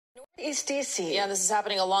East D.C. Yeah, this is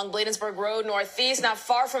happening along Bladensburg Road Northeast, not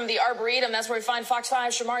far from the Arboretum. That's where we find Fox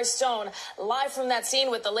 5's Shamari Stone live from that scene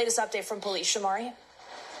with the latest update from police. Shamari?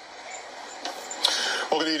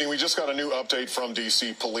 Well, good evening. We just got a new update from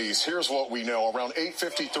D.C. Police. Here's what we know. Around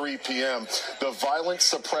 8:53 p.m., the violent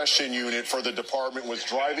suppression unit for the department was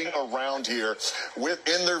driving around here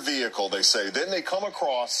in their vehicle, they say. Then they come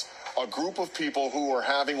across a group of people who are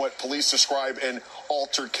having what police describe an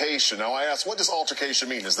altercation. Now, I asked, what does altercation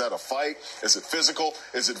mean? Is that a fight? Is it physical?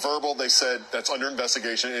 Is it verbal? They said that's under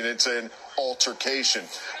investigation, and it's an altercation.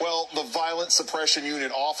 Well, the violent suppression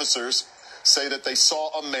unit officers say that they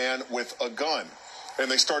saw a man with a gun, and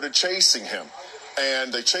they started chasing him.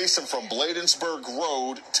 And they chased him from Bladensburg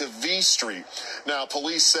Road to V Street. Now,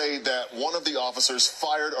 police say that one of the officers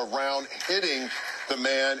fired a round, hitting the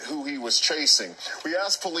man who he was chasing. We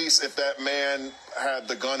asked police if that man had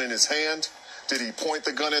the gun in his hand. Did he point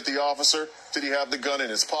the gun at the officer? Did he have the gun in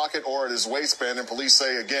his pocket or at his waistband? And police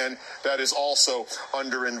say, again, that is also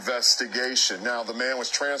under investigation. Now, the man was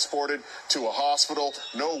transported to a hospital.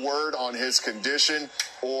 No word on his condition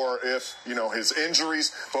or if, his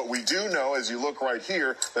injuries. But we do know, as you look right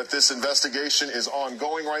here, that this investigation is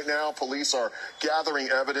ongoing right now. Police are gathering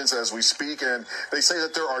evidence as we speak, and they say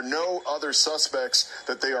that there are no other suspects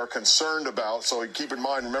that they are concerned about. So keep in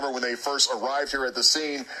mind, remember when they first arrived here at the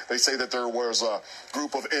scene, they say that there was a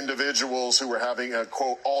group of individuals who were having a,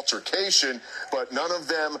 quote, altercation, but none of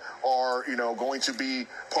them are, going to be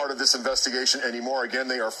part of this investigation anymore. Again,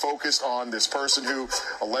 they are focused on this person who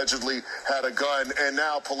allegedly had a gun. And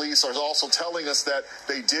now police are also telling us that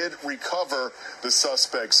they did recover the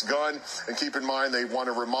suspect's gun. And keep in mind, they want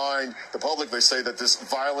to remind the public, they say that this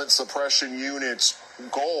violent suppression unit's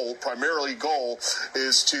primary goal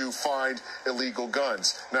is to find illegal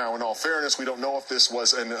guns. Now, in all fairness, we don't know if this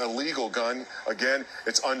was an illegal gun. Again,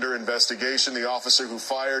 it's under investigation. The officer who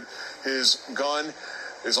fired his gun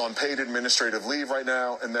is on paid administrative leave right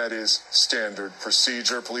now, and that is standard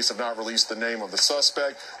procedure. Police have not released the name of the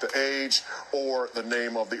suspect, the age, or the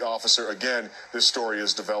name of the officer. Again, this story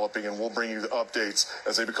is developing, and we'll bring you the updates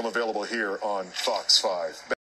as they become available here on Fox 5.